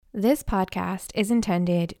This podcast is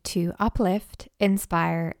intended to uplift,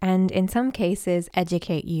 inspire, and in some cases,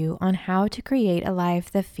 educate you on how to create a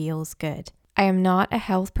life that feels good. I am not a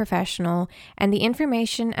health professional, and the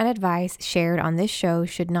information and advice shared on this show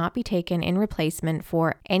should not be taken in replacement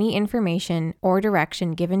for any information or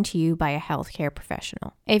direction given to you by a healthcare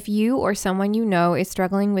professional. If you or someone you know is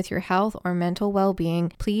struggling with your health or mental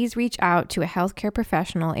well-being, please reach out to a healthcare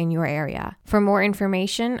professional in your area. For more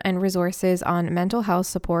information and resources on mental health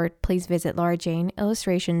support, please visit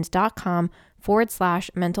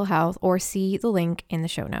laurajaneillustrations.com/mental health or see the link in the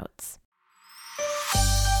show notes.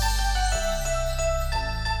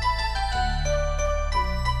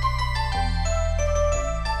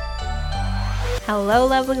 Hello,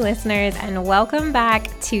 lovely listeners, and welcome back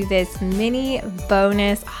to this mini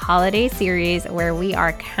bonus holiday series where we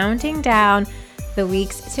are counting down the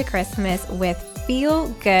weeks to Christmas with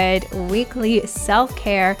feel-good weekly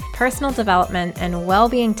self-care, personal development, and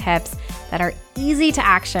well-being tips that are easy to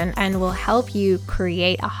action and will help you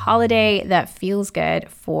create a holiday that feels good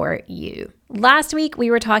for you. Last week,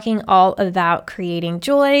 we were talking all about creating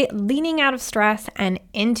joy, leaning out of stress and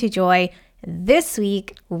into joy. This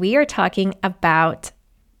week, we are talking about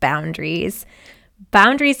boundaries.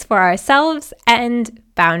 Boundaries for ourselves and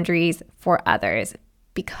boundaries for others.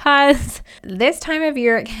 Because this time of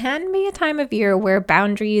year can be a time of year where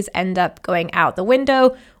boundaries end up going out the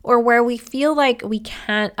window or where we feel like we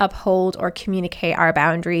can't uphold or communicate our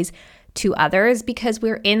boundaries to others because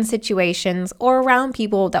we're in situations or around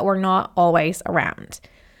people that we're not always around.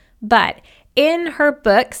 But in her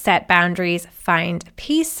book, Set Boundaries, Find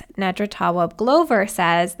Peace, Nedra Tawwab Glover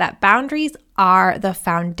says that boundaries are the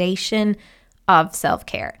foundation of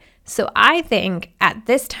self-care. So I think at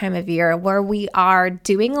this time of year where we are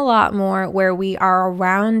doing a lot more, where we are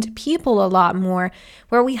around people a lot more,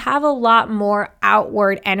 where we have a lot more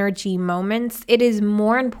outward energy moments, it is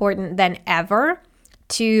more important than ever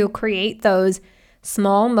to create those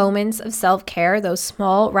small moments of self-care, those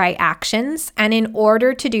small right actions. And in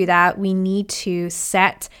order to do that, we need to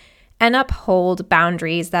set and uphold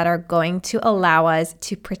boundaries that are going to allow us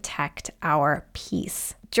to protect our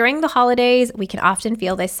peace. During the holidays, we can often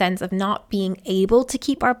feel this sense of not being able to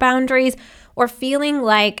keep our boundaries or feeling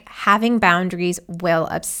like having boundaries will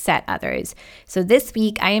upset others. So this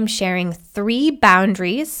week, I am sharing 3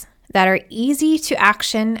 boundaries that are easy to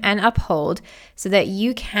action and uphold so that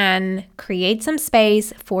you can create some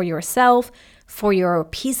space for yourself, for your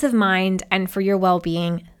peace of mind, and for your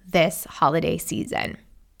well-being this holiday season.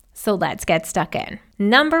 So let's get stuck in.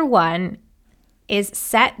 Number 1 is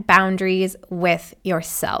set boundaries with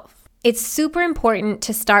yourself. It's super important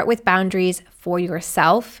to start with boundaries for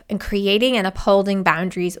yourself and creating and upholding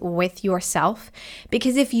boundaries with yourself,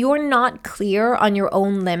 because if you're not clear on your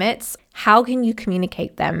own limits, how can you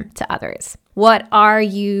communicate them to others? What are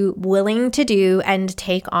you willing to do and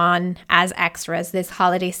take on as extras this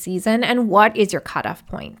holiday season, and what is your cutoff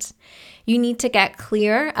point? You need to get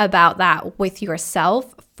clear about that with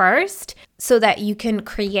yourself first so that you can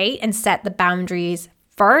create and set the boundaries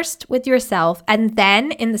first with yourself and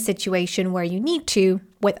then in the situation where you need to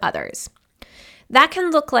with others. That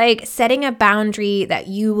can look like setting a boundary that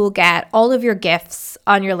you will get all of your gifts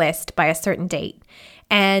on your list by a certain date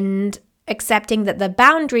and accepting that the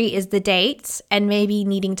boundary is the date and maybe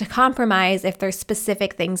needing to compromise if there's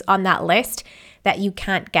specific things on that list that you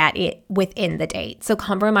can't get it within the date. So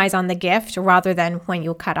compromise on the gift rather than when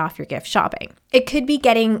you cut off your gift shopping. It could be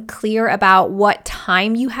getting clear about what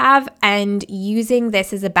time you have and using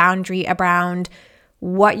this as a boundary around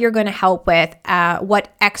what you're going to help with,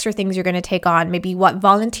 what extra things you're going to take on, maybe what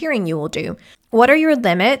volunteering you will do. What are your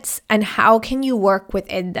limits and how can you work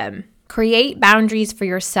within them? Create boundaries for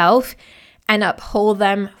yourself and uphold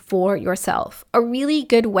them for yourself. A really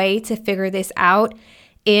good way to figure this out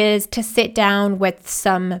is to sit down with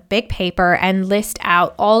some big paper and list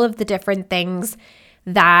out all of the different things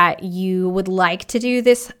that you would like to do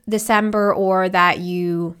this December or that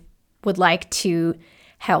you would like to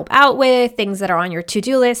help out with, things that are on your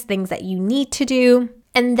to-do list, things that you need to do,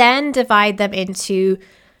 and then divide them into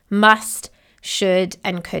must, should,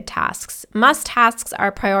 and could tasks. Must tasks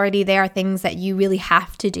are priority. They are things that you really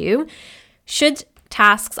have to do. Should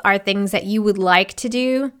tasks are things that you would like to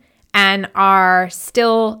do and are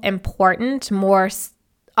still important. More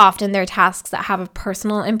often they're tasks that have a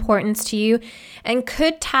personal importance to you. And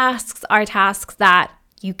could tasks are tasks that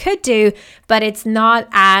you could do, but it's not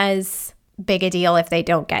as big a deal if they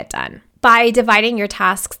don't get done. By dividing your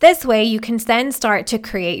tasks this way, you can then start to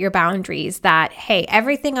create your boundaries that, hey,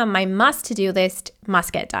 everything on my must-to-do list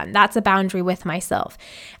must get done. That's a boundary with myself.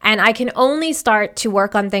 And I can only start to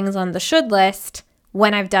work on things on the should list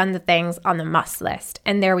when I've done the things on the must list.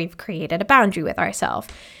 And there we've created a boundary with ourselves.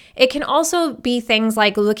 It can also be things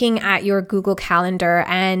like looking at your Google Calendar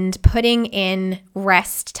and putting in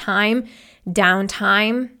rest time,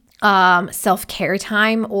 downtime, self-care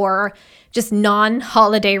time, or just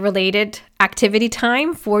non-holiday related activity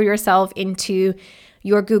time for yourself into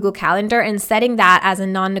your Google Calendar and setting that as a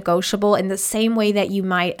non-negotiable in the same way that you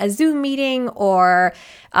might a Zoom meeting or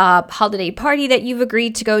a holiday party that you've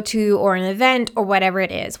agreed to go to or an event or whatever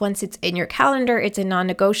it is. Once it's in your calendar, it's a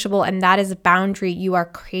non-negotiable, and that is a boundary you are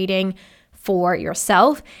creating for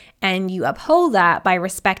yourself, and you uphold that by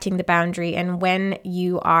respecting the boundary. And when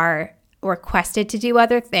you are requested to do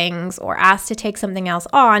other things or asked to take something else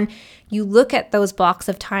on, you look at those blocks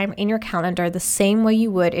of time in your calendar the same way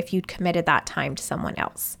you would if you'd committed that time to someone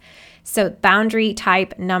else. So boundary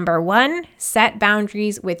type number 1, set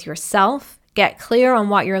boundaries with yourself, get clear on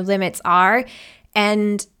what your limits are,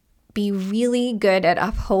 and be really good at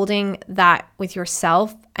upholding that with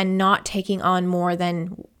yourself and not taking on more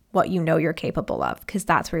than what you know you're capable of, because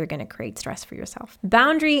that's where you're going to create stress for yourself.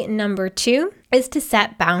 Boundary number 2 is to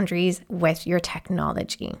set boundaries with your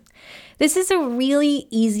technology. This is a really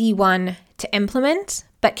easy one to implement,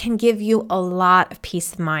 but can give you a lot of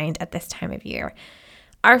peace of mind at this time of year.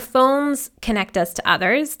 Our phones connect us to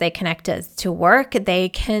others. They connect us to work. They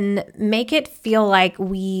can make it feel like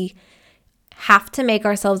we have to make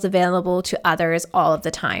ourselves available to others all of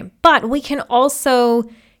the time. But we can also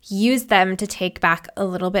use them to take back a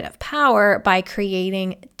little bit of power by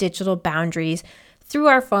creating digital boundaries through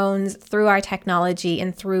our phones, through our technology,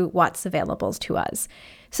 and through what's available to us.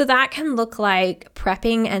 So that can look like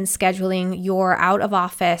prepping and scheduling your out of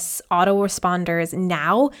office autoresponders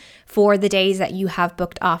now for the days that you have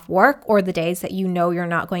booked off work or the days that you know you're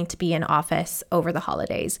not going to be in office over the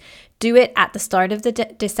holidays. Do it at the start of the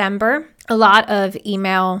December. A lot of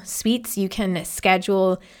email suites you can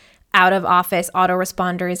schedule out of office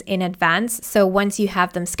autoresponders in advance. So once you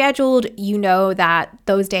have them scheduled, you know that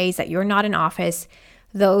those days that you're not in office,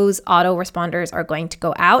 those autoresponders are going to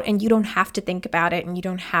go out, and you don't have to think about it, and you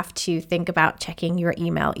don't have to think about checking your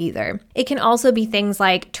email either. It can also be things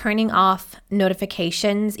like turning off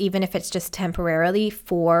notifications, even if it's just temporarily,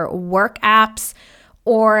 for work apps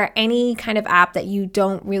or any kind of app that you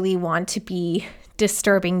don't really want to be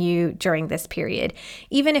disturbing you during this period.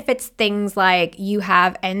 Even if it's things like you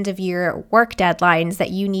have end of year work deadlines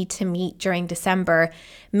that you need to meet during December,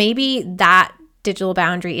 maybe that digital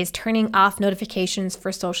boundary is turning off notifications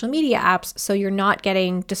for social media apps so you're not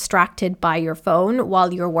getting distracted by your phone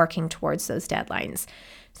while you're working towards those deadlines.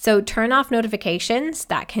 So turn off notifications.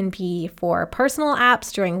 That can be for personal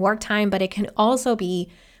apps during work time, but it can also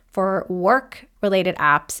be for work-related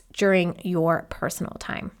apps during your personal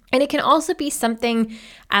time. And it can also be something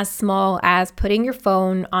as small as putting your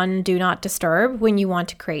phone on Do Not Disturb when you want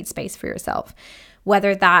to create space for yourself,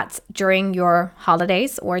 whether that's during your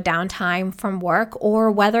holidays or downtime from work,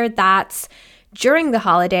 or whether that's during the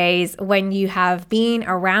holidays when you have been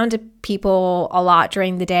around people a lot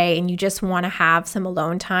during the day and you just want to have some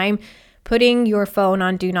alone time. Putting your phone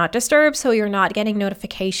on Do Not Disturb so you're not getting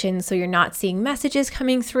notifications, so you're not seeing messages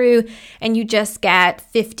coming through, and you just get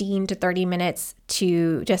 15 to 30 minutes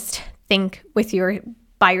to just think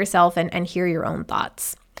by yourself and hear your own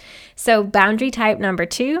thoughts. So boundary type number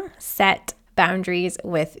 2, set boundaries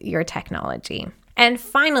with your technology. And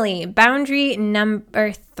finally, boundary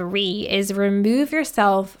number 3 is remove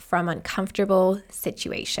yourself from uncomfortable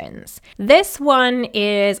situations. This one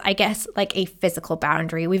is, I guess, like a physical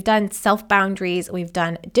boundary. We've done self boundaries, we've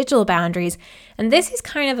done digital boundaries, and this is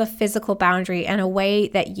kind of a physical boundary and a way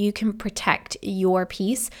that you can protect your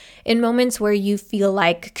peace in moments where you feel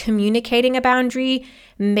like communicating a boundary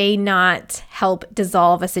may not help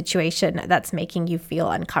dissolve a situation that's making you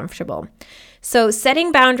feel uncomfortable. So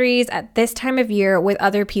setting boundaries at this time of year with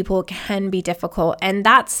other people can be difficult. And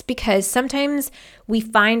that's because sometimes we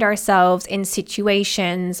find ourselves in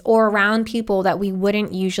situations or around people that we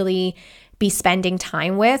wouldn't usually be spending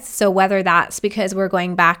time with. So whether that's because we're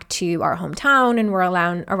going back to our hometown and we're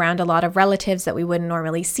around a lot of relatives that we wouldn't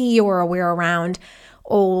normally see, or we're around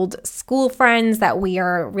old school friends that we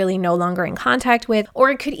are really no longer in contact with,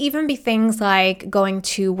 or it could even be things like going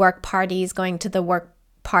to work parties, going to the work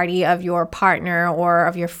party of your partner or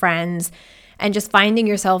of your friends, and just finding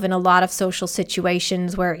yourself in a lot of social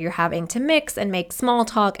situations where you're having to mix and make small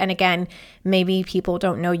talk. And again, maybe people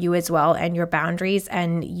don't know you as well and your boundaries,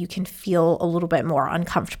 and you can feel a little bit more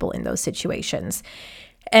uncomfortable in those situations.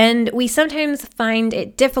 And we sometimes find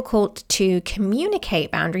it difficult to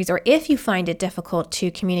communicate boundaries, or if you find it difficult to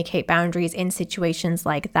communicate boundaries in situations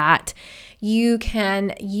like that, you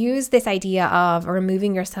can use this idea of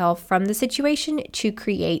removing yourself from the situation to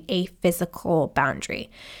create a physical boundary.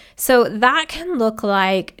 So that can look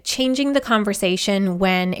like changing the conversation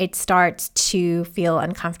when it starts to feel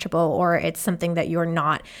uncomfortable or it's something that you're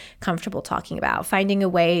not comfortable talking about, finding a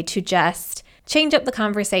way to just change up the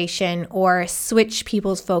conversation or switch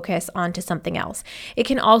people's focus onto something else. It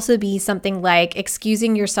can also be something like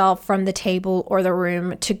excusing yourself from the table or the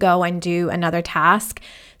room to go and do another task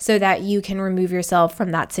so that you can remove yourself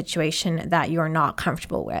from that situation that you're not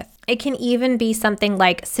comfortable with. It can even be something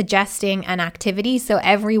like suggesting an activity so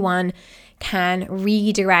everyone can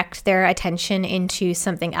redirect their attention into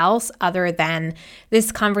something else other than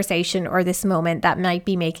this conversation or this moment that might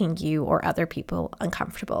be making you or other people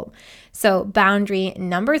uncomfortable. So boundary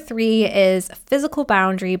number 3 is physical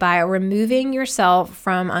boundary by removing yourself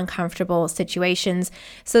from uncomfortable situations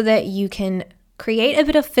so that you can create a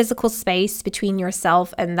bit of physical space between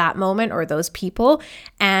yourself and that moment or those people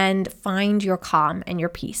and find your calm and your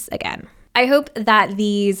peace again. I hope that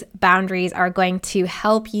these boundaries are going to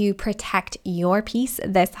help you protect your peace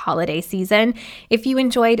this holiday season. If you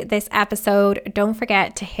enjoyed this episode, don't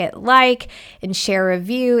forget to hit like and share a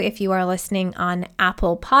review. If you are listening on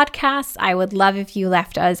Apple Podcasts, I would love if you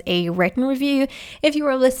left us a written review. If you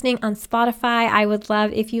are listening on Spotify, I would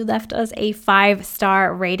love if you left us a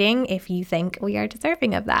 5-star rating if you think we are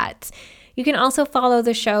deserving of that. You can also follow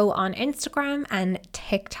the show on Instagram and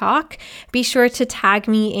TikTok. Be sure to tag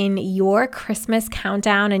me in your Christmas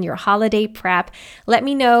countdown and your holiday prep. Let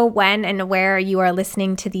me know when and where you are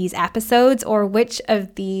listening to these episodes or which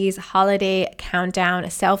of these holiday countdown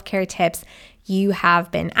self-care tips you have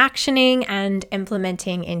been actioning and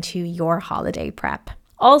implementing into your holiday prep.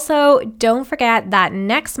 Also, don't forget that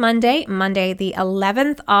next Monday the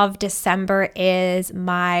 11th of December, is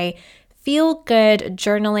my Feel Good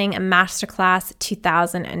Journaling Masterclass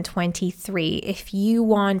 2023. If you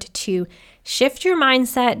want to shift your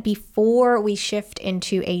mindset before we shift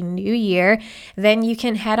into a new year, then you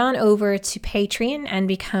can head on over to Patreon and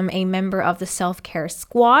become a member of the Self-Care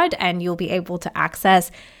Squad, and you'll be able to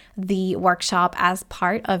access the workshop as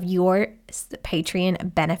part of your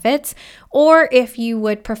Patreon benefits. Or if you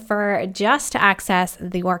would prefer just to access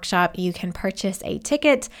the workshop, you can purchase a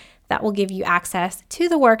ticket that will give you access to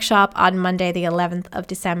the workshop on Monday, the 11th of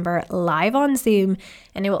December, live on Zoom,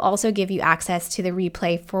 and it will also give you access to the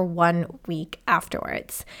replay for 1 week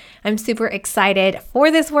afterwards. I'm super excited for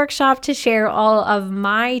this workshop to share all of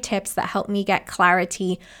my tips that help me get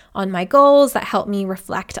clarity on my goals, that help me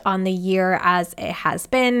reflect on the year as it has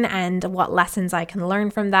been and what lessons I can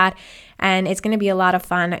learn from that. And it's going to be a lot of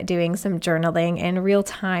fun doing some journaling in real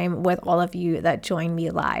time with all of you that join me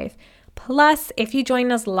live. Plus, if you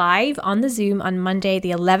join us live on the Zoom on Monday,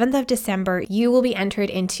 the 11th of December, you will be entered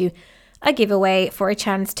into a giveaway for a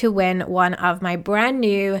chance to win one of my brand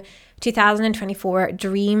new 2024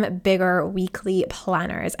 Dream Bigger weekly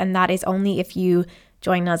planners. And that is only if you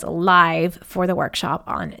join us live for the workshop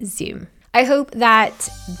on Zoom. I hope that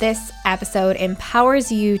this episode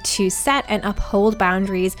empowers you to set and uphold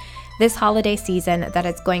boundaries this holiday season that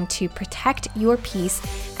is going to protect your peace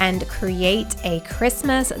and create a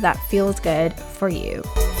Christmas that feels good for you.